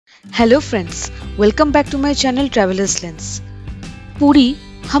Hello friends, welcome back to my channel travellers lens. Puri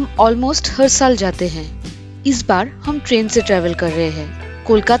हम almost हर साल जाते हैं। इस बार हम ट्रेन से ट्रैवल कर रहे हैं।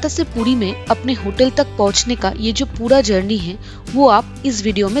 कोलकाता से पुरी में अपने होटल तक पहुंचने का ये जो पूरा जर्नी है वो आप इस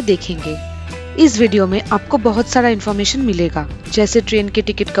वीडियो में देखेंगे। इस वीडियो में आपको बहुत सारा इन्फॉर्मेशन मिलेगा, जैसे ट्रेन के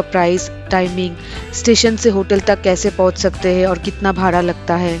टिकट का प्राइस, टाइमिंग, स्टेशन से होटल तक कैसे पहुंच सकते हैं और कितना भाड़ा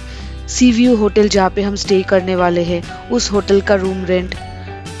लगता है, सी व्यू होटल जहाँ पे हम स्टे करने वाले हैं उस होटल का रूम रेंट,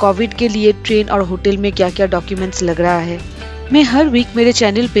 कोविड के लिए ट्रेन और होटल में क्या क्या डॉक्यूमेंट्स लग रहा है। मैं हर वीक मेरे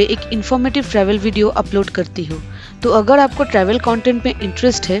चैनल पे एक इन्फॉर्मेटिव ट्रैवल वीडियो अपलोड करती हूँ, तो अगर आपको ट्रैवल कंटेंट में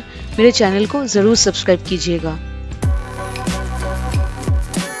इंटरेस्ट है मेरे चैनल को ज़रूर सब्सक्राइब कीजिएगा।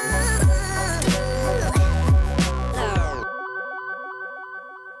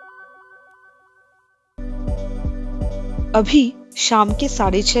 अभी शाम के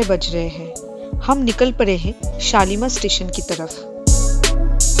 6:30 बज रहे हैं। हम निकल पड़े हैं शालीमार स्टेशन की तरफ।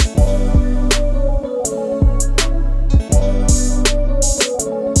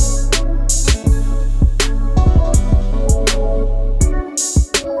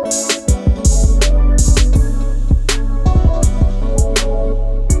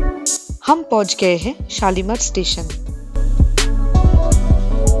 हम पहुंच गए हैं शालीमार स्टेशन।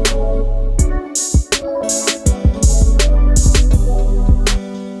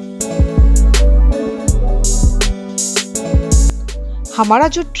 हमारा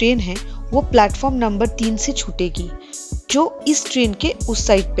जो ट्रेन है वो प्लेटफॉर्म नंबर 3 से छूटेगी, जो इस ट्रेन के उस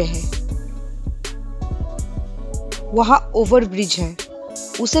साइड पे है। वहाँ ओवर ब्रिज है,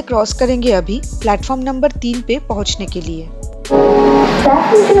 उसे क्रॉस करेंगे अभी प्लेटफॉर्म नंबर 3 पे पहुँचने के लिए।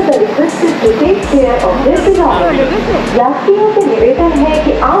 यात्रियों से निवेदन है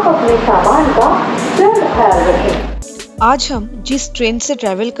कि आप अपने सामान का जल्द ख्याल रखें। आज हम जिस ट्रेन से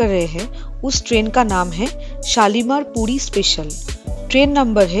ट्रैवल कर रहे हैं उस ट्रेन का नाम है Shalimar Puri special. Train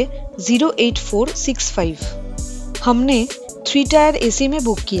number है 08465। हमने 3 टायर AC में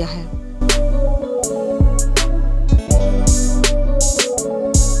बुक किया है।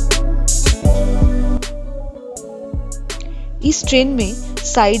 इस ट्रेन में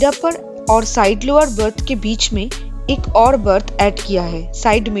साइड अपर और साइड लोअर बर्थ के बीच में एक और बर्थ ऐड किया है,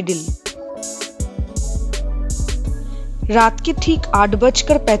 साइड मिडिल। रात के ठीक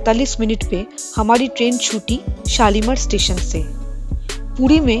 8:45 पे हमारी ट्रेन छूटी शालीमार स्टेशन से।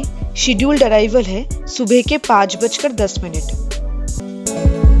 पुरी में शेड्यूल्ड अराइवल है सुबह के 5:10।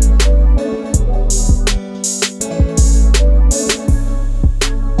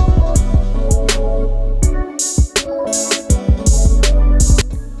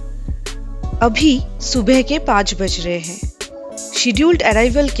 अभी सुबह के 5 बज रहे हैं। शेड्यूल्ड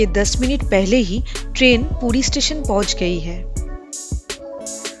अराइवल के 10 मिनट पहले ही ट्रेन पुरी स्टेशन पहुंच गई है।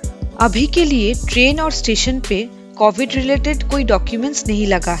 अभी के लिए ट्रेन और स्टेशन पे कोविड रिलेटेड कोई डॉक्यूमेंट्स नहीं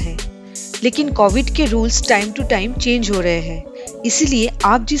लगा है, लेकिन कोविड के rules time to time change हो रहे हैं, इसीलिए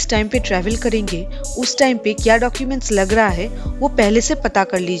आप जिस टाइम पे ट्रैवल करेंगे उस टाइम पे क्या डॉक्यूमेंट्स लग रहा है वो पहले से पता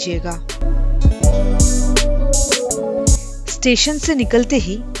कर लीजिएगा। स्टेशन से निकलते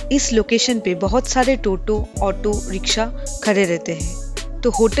ही इस लोकेशन पे बहुत सारे टोटो, ऑटो, रिक्शा खड़े रहते हैं, तो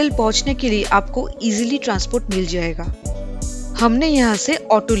होटल पहुंचने के लिए आपको इजीली ट्रांसपोर्ट मिल जाएगा। हमने यहाँ से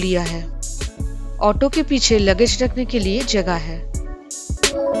ऑटो लिया है। ऑटो के पीछे लगेज रखने के लिए जगह है।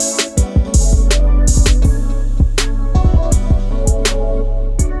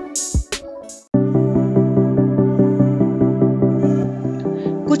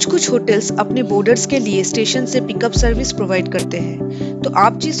 कुछ होटल्स अपने बोर्डर्स के लिए स्टेशन से पिकअप सर्विस प्रोवाइड करते हैं, तो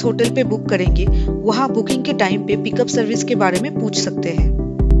आप जिस होटल पे बुक करेंगे वहाँ बुकिंग के टाइम पे पिकअप सर्विस के बारे में पूछ सकते हैं।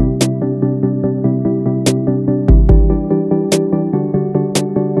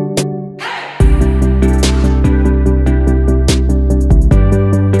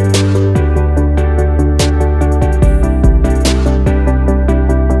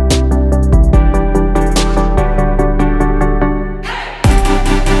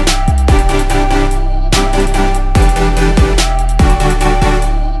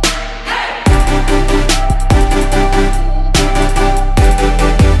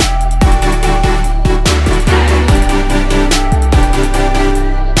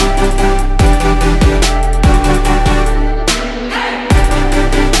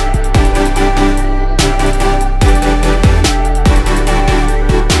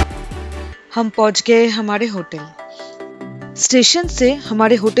 हम पहुंच गए हमारे होटल। स्टेशन से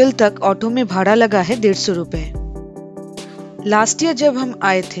हमारे होटल तक ऑटो में भाड़ा लगा है 150 रुपए। लास्ट ईयर जब हम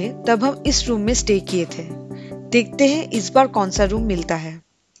आए थे तब हम इस रूम में स्टे किए थे। देखते हैं इस बार कौन सा रूम मिलता है।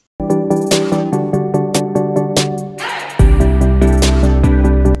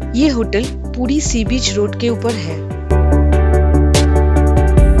 ये होटल पुरी सी बीच रोड के ऊपर है।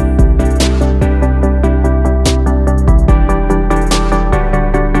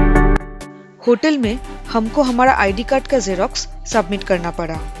 होटल में हमको हमारा आईडी कार्ड का जेरोक्स सबमिट करना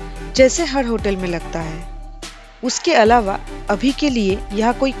पड़ा, जैसे हर होटल में लगता है। उसके अलावा अभी के लिए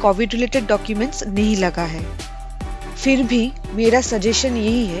यहाँ कोई कोविड रिलेटेड डॉक्यूमेंट्स नहीं लगा है। फिर भी मेरा सजेशन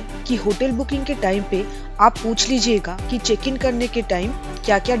यही है कि होटल बुकिंग के टाइम पे आप पूछ लीजिएगा कि चेक इन करने के टाइम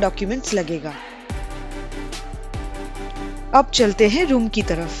क्या क्या डॉक्यूमेंट्स लगेगा। अब चलते हैं रूम की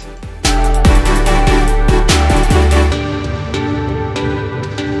तरफ।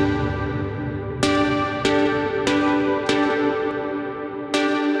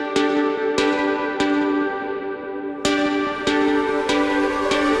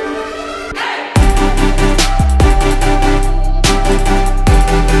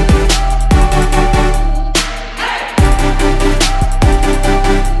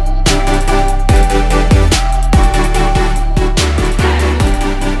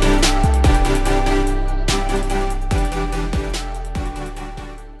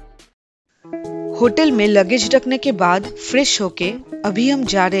 होटल में लगेज रखने के बाद फ्रेश होके अभी हम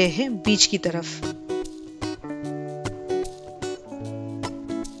जा रहे हैं बीच की तरफ।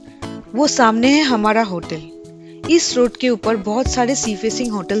 वो सामने है हमारा होटल। इस रोड के ऊपर बहुत सारे सी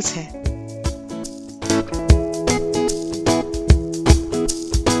फेसिंग होटल्स हैं।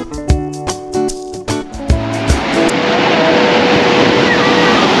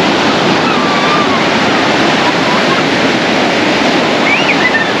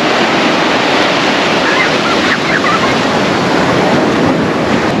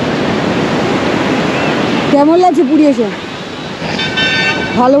 কেমন লাগছে পুরী এসে?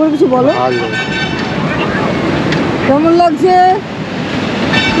 ভালো করে কিছু বলো। কেমন লাগছে?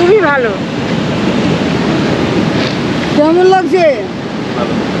 খুবই ভালো। কেমন লাগছে?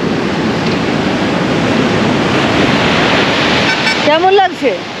 কেমন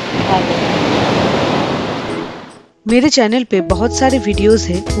লাগছে? मेरे चैनल पे बहुत सारे वीडियोस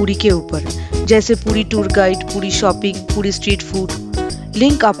हैं पुरी के ऊपर, जैसे Puri tour guide, Puri shopping, Puri street food.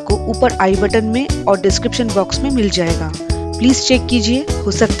 Link आपको ऊपर आई बटन में और डिस्क्रिप्शन बॉक्स में मिल जाएगा। प्लीज़ चेक कीजिए,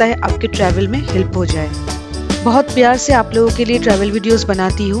 हो सकता है आपके ट्रैवल में हेल्प हो जाए। बहुत प्यार से आप लोगों के लिए ट्रैवल वीडियोस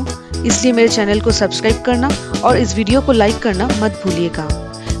बनाती हूँ, इसलिए मेरे चैनल को सब्सक्राइब करना और इस वीडियो को लाइक करना मत भूलिएगा।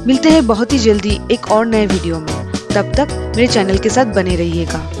 मिलते हैं बहुत ही जल्दी एक और नए वीडियो में। तब तक मेरे चैनल के साथ बने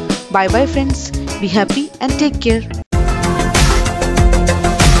रहिएगा। Bye bye friends, be happy and take care.